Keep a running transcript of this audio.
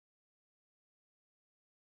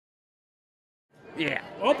Yeah.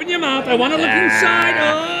 Open your mouth. I want to look inside.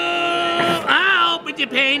 Oh, ow, but you're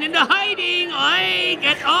paying into hiding. I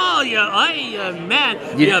get all you. Man.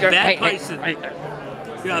 You're a bad person.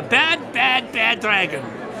 You're a bad dragon.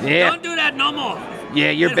 Yeah. Don't do that no more.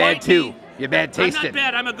 Yeah, you're bad too. You're bad tasting. I'm not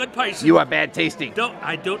bad. I'm a good person. You are bad tasting.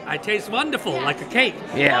 I taste wonderful, like a cake.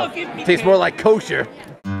 Yeah. Oh, give me tastes cake. more like kosher.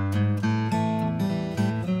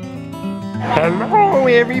 Hello,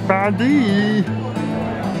 everybody.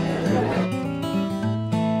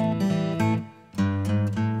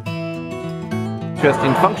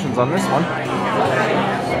 Interesting functions on this one.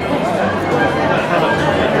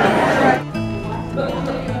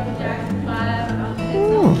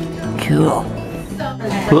 Cool.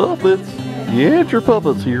 Puppets. Yeah, it's your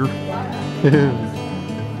puppets here.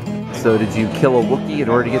 So did you kill a Wookiee in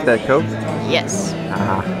order to get that coat? Yes.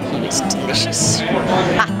 He was delicious.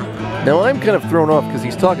 Now I'm kind of thrown off because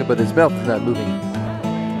he's talking but his mouth is not moving.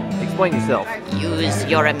 Explain yourself. Use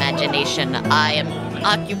your imagination. I am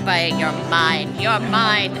occupying your mind. Your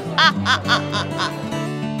mind.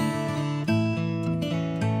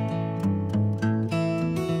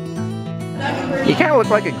 You kind of look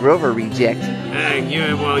like a Grover reject.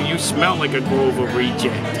 Well, you smell like a Grover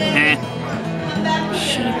reject.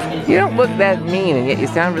 Sheep. You don't look that mean, and yet you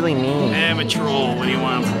sound really mean. I'm a troll. What do you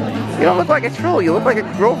want from me? You don't look like a troll. You look like a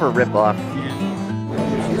Grover ripoff.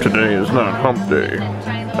 Today is not hump day,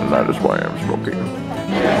 and that is why I'm smoking.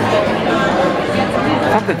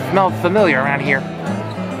 Something smells familiar around here.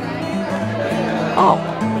 Oh,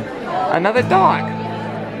 another dog.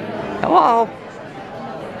 Hello.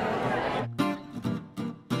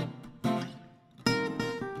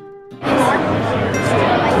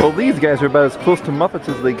 Well, these guys are about as close to Muppets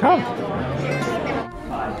as they come.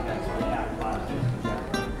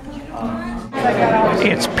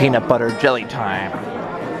 It's peanut butter jelly time.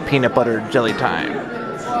 Peanut butter jelly time.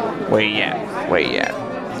 Where you at? Where you at?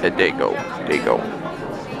 There you go. There you go.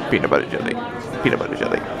 Peanut butter jelly. Peanut butter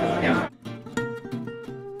jelly.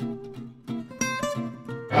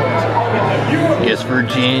 Yes,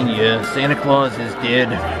 Virginia. Santa Claus is dead.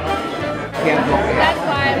 That's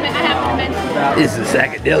why I have to mention that. This is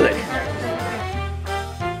psychedelic.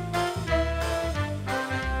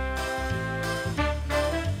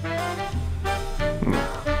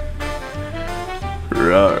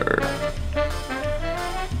 Rawr.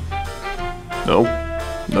 No,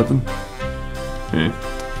 nothing.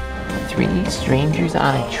 3 strangers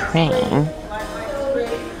on a train?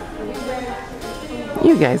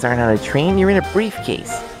 You guys aren't on a train, you're in a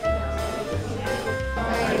briefcase.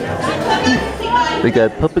 They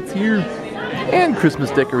got puppets here and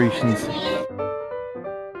Christmas decorations.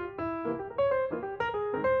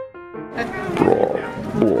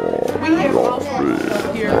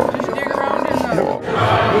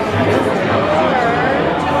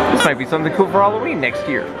 This might be something cool for Halloween next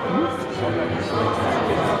year.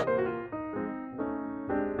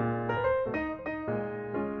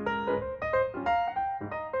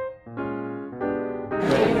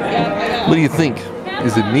 What do you think?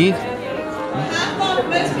 Is it me?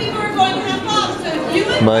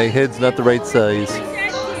 My head's not the right size.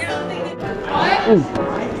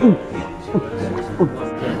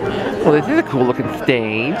 Well, this is a cool looking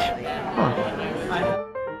stage.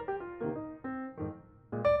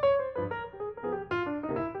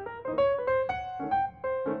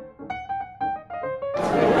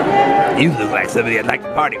 You look like somebody I'd like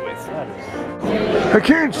to party with. I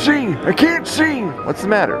can't see! I can't see! What's the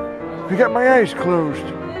matter? I got my eyes closed.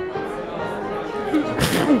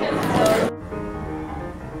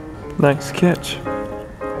 Nice catch.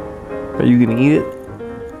 Are you gonna eat it?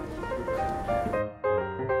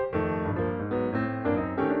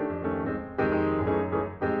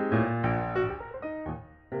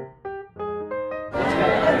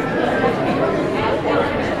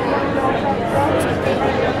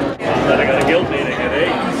 I got a guild meeting at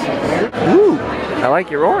 8. Ooh, I like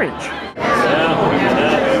your orange.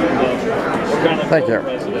 Thank you.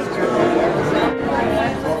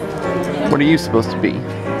 What are you supposed to be?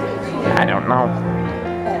 I don't know.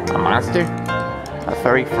 A monster? A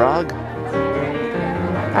furry frog?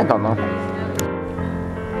 I don't know.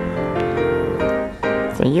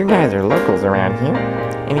 So you guys are locals around here?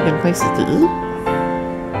 Any good places to eat?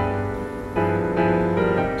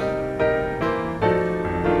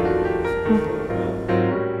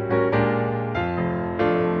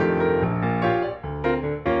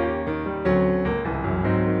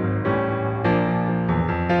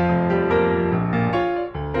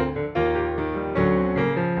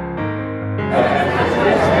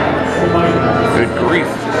 Good grief.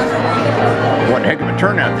 One heck of a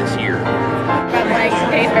turnout this year. But like,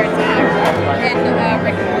 stayed very Herzog and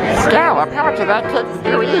Rick. Scallop, how much of that cake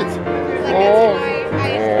there is? Like, that's my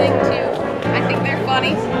highest thing too. I think they're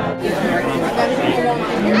funny.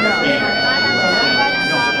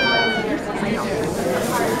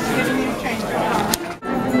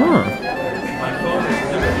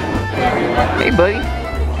 Hey, buddy.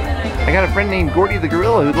 I got a friend named Gordy the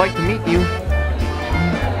Gorilla who'd like to meet you.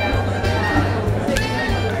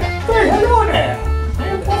 Hey, hello there. I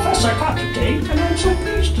am Professor Cottontate, and I'm so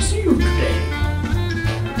pleased to see you today.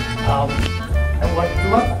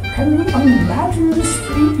 What can you imagine this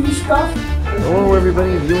 3D stuff? Hello,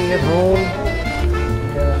 everybody viewing at home.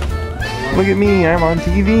 Look at me, I'm on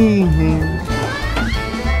TV.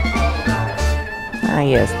 Ah,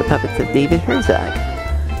 yes, the puppets of David Herzog.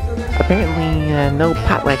 Apparently, no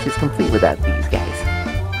potlatch is complete without these guys.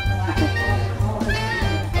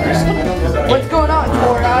 What's going on,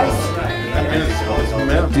 Four Eyes?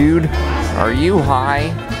 Dude, are you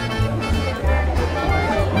high?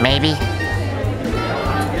 Maybe.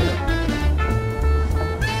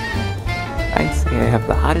 I'd say I have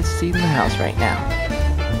the hottest seat in the house right now.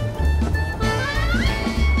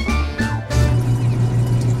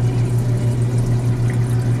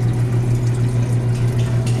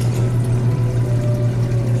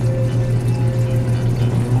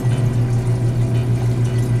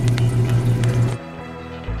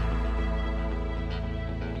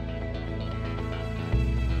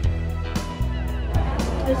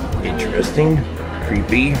 Interesting,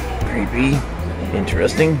 creepy, creepy,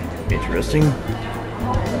 interesting, interesting,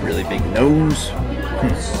 really big nose.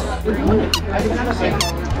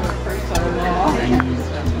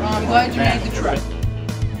 I'm glad you made the trip.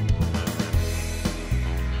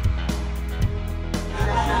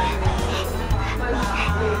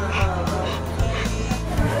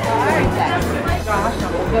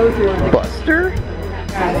 Buster?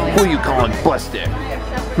 Who are you calling Buster?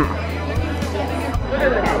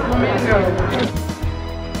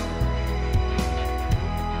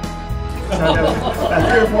 About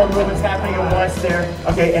 3 or 4 movements happening at once there.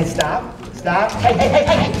 Okay, and stop. Stop. Hey, hey, hey,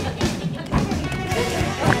 hey!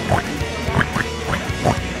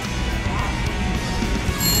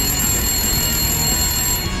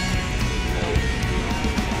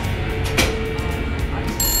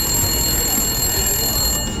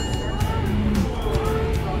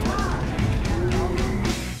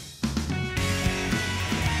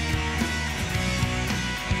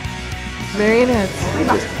 Marionettes. They're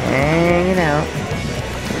just hanging out.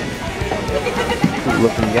 Good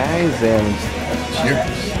looking guys and cheers.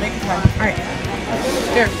 Alright.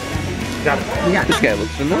 Here. Got it. Yeah. This guy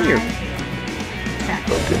looks familiar.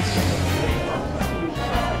 Focus.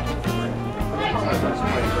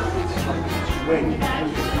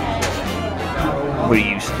 What are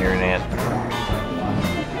you staring at?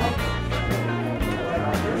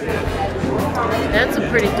 That's a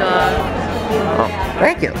pretty dog. Oh,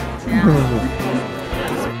 thank you.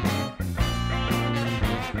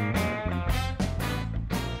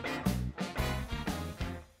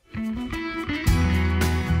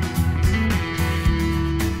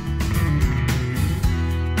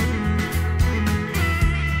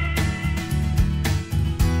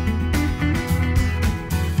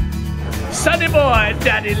 Sunny boy,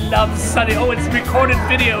 Daddy loves Sunny. Oh, it's recorded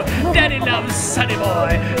video. Daddy loves Sunny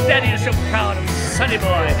boy. Daddy is so proud of Sunny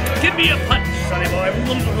boy. Give me a punch, Sunny boy.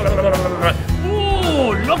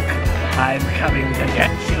 Ooh, look, I'm coming to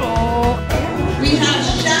get you. We have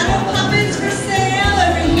shadow puppets for sale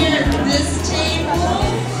over here at this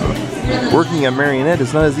table. Working a marionette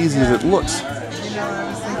is not as easy as it looks.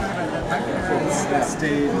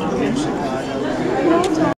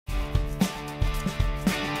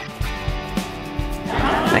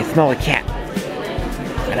 I smell a cat.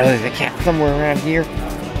 I know there's a cat somewhere around here.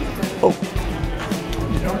 Oh,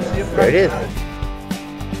 there it is.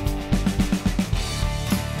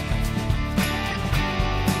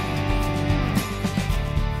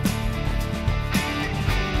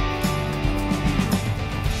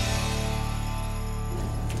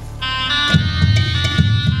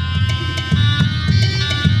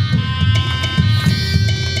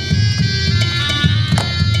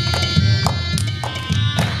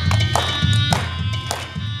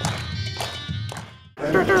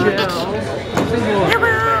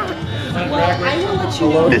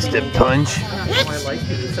 Mr. Punch.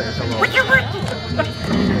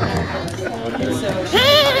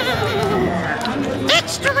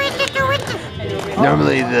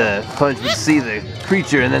 Normally the punch would see the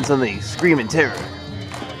creature and then suddenly scream in terror.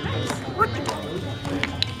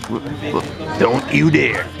 Don't you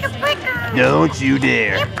dare. Don't you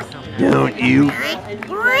dare. Don't you.